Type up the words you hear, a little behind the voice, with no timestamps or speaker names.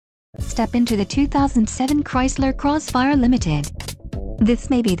Step into the 2007 Chrysler Crossfire Limited. This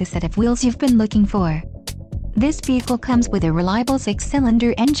may be the set of wheels you've been looking for. This vehicle comes with a reliable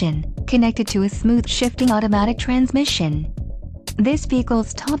 6-cylinder engine, connected to a smooth shifting automatic transmission. This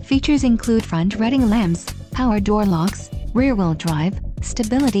vehicle's top features include front reading lamps, power door locks, rear-wheel drive,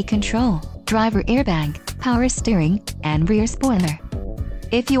 stability control, driver airbag, power steering, and rear spoiler.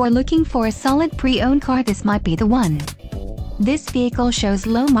 If you are looking for a solid pre-owned car, this might be the one. This vehicle shows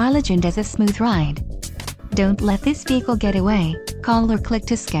low mileage and has a smooth ride. Don't let this vehicle get away. Call or click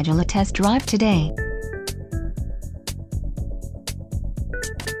to schedule a test drive today.